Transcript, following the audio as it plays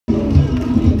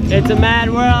It's a Mad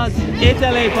World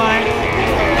Italy part.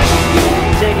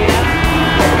 Check it out.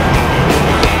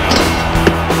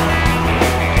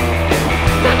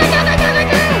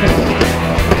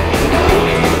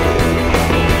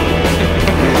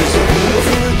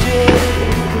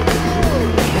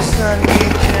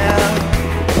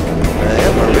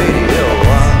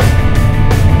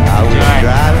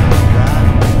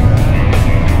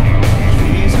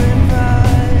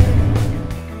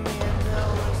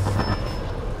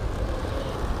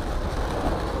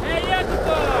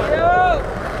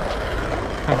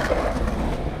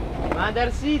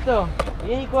 Madarsito,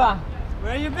 vieni qua.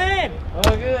 Where you been? Oh,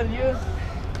 good, you?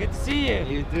 Good to see you.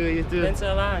 You too, you too. Been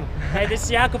so long. Hey, this is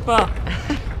Jacopo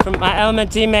from my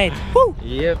element teammate. Woo!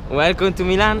 Yep. Welcome to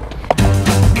Milan.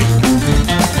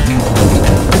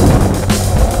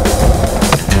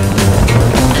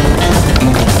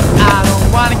 I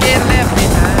don't wanna get left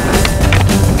behind.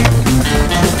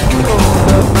 Oh,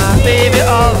 love my baby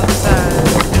all the time.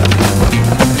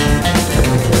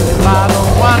 I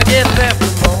don't wanna get left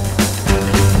alone.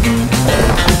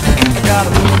 I gotta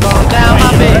move on down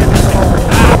my baby's home.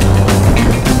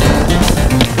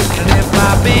 And if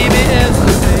my baby is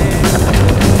the bed,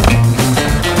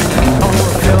 I'm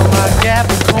gonna fill my gap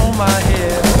and comb my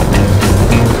head.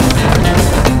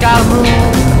 Gotta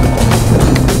move.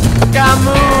 Gotta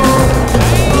move.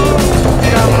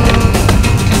 Gotta move.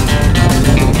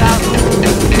 Gotta move.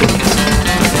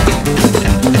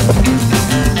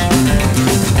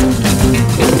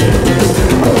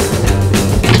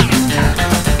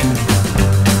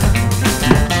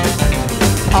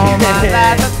 All my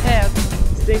life I've had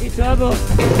Stinky Trouble.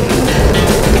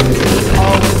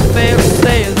 always failed to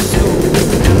stay in school.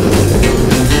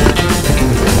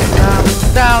 I'm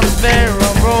down the very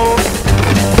wrong road.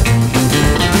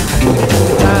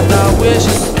 Times I wish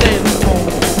I stayed at home.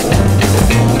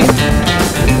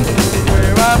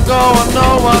 Where I'm going, no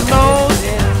one knows.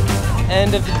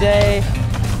 End of the day,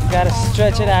 gotta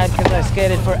stretch it out because I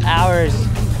skated for hours.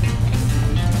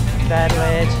 That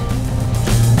ledge.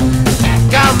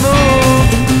 Gotta move.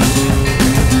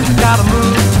 Gotta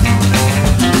move.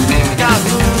 Gotta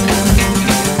move.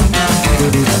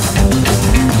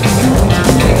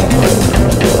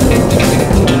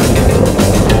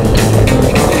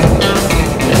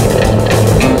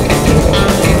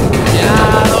 Yeah,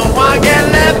 I don't wanna get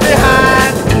left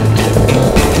behind.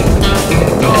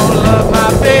 Gonna love my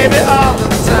baby all the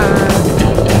time.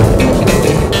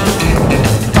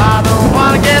 I don't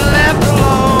wanna get left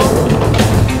alone.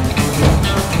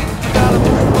 I gotta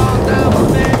move on down my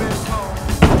baby's home.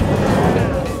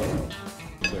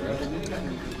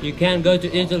 You can't go to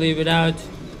Italy without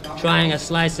trying a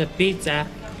slice of pizza.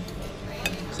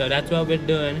 So that's what we're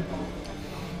doing.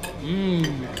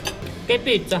 Che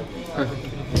pizza!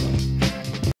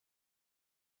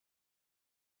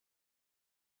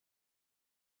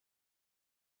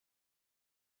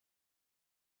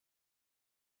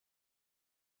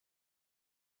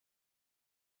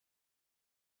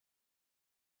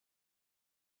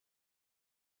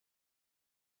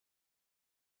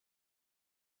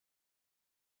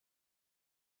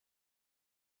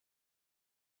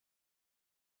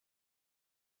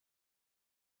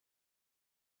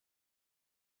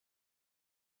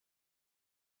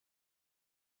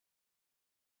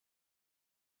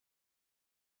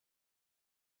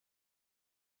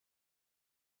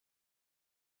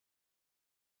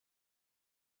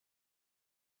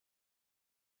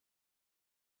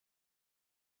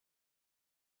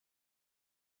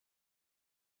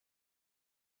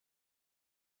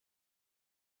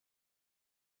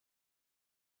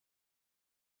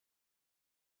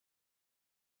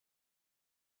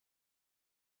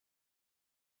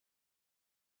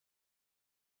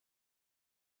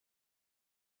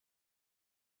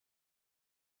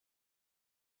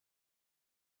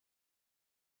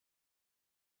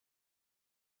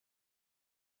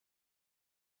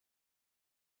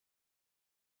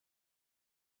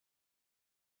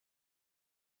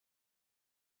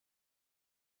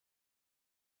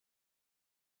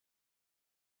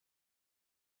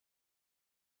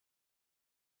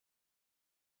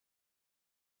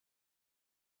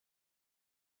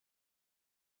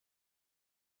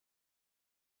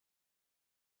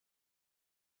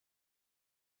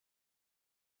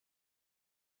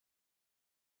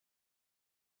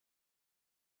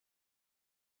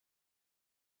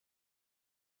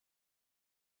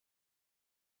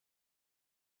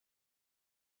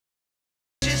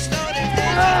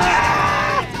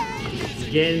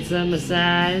 Getting some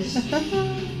massage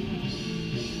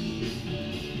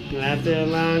after a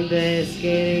long day of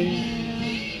skating.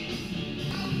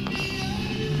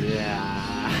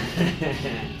 Yeah.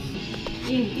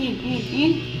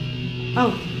 In.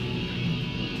 Oh.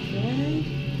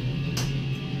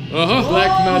 Uh-huh,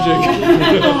 black magic.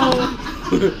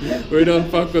 We don't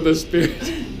fuck with the spirit.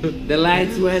 The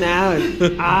lights went out.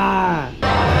 Ah!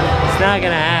 It's not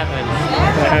gonna happen.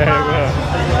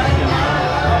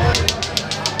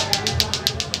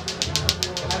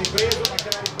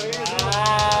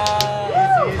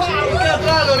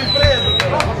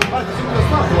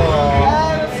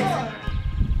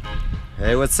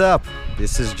 Hey, what's up?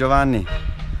 This is Giovanni.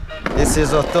 This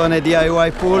is Ottone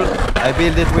DIY pool. I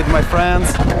built it with my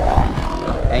friends.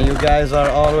 And you guys are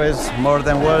always more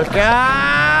than welcome.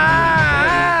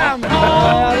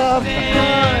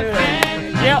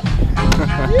 Yep.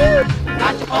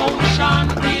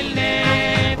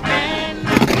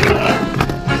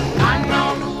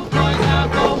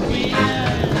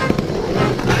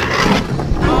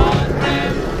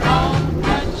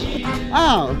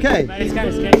 Ah, okay. But it's kind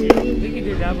of sketchy. We can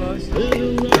do doubles.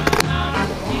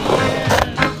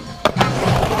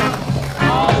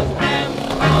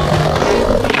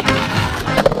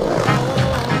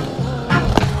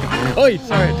 Oi,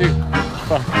 sorry, dude.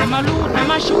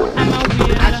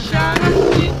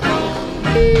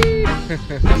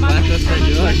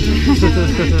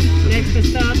 Next to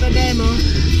start the demo.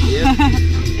 Yep.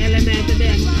 Element the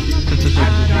demo.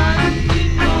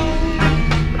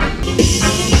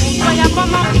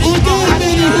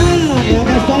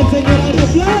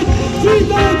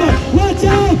 Watch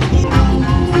out!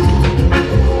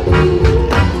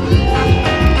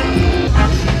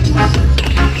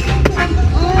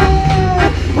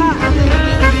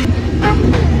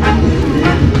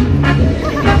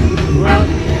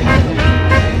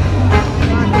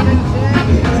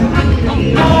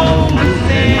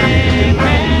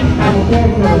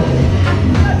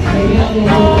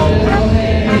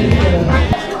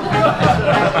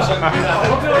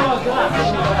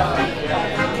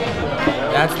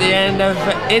 That's the end of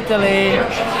Italy.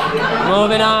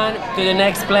 Moving on to the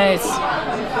next place.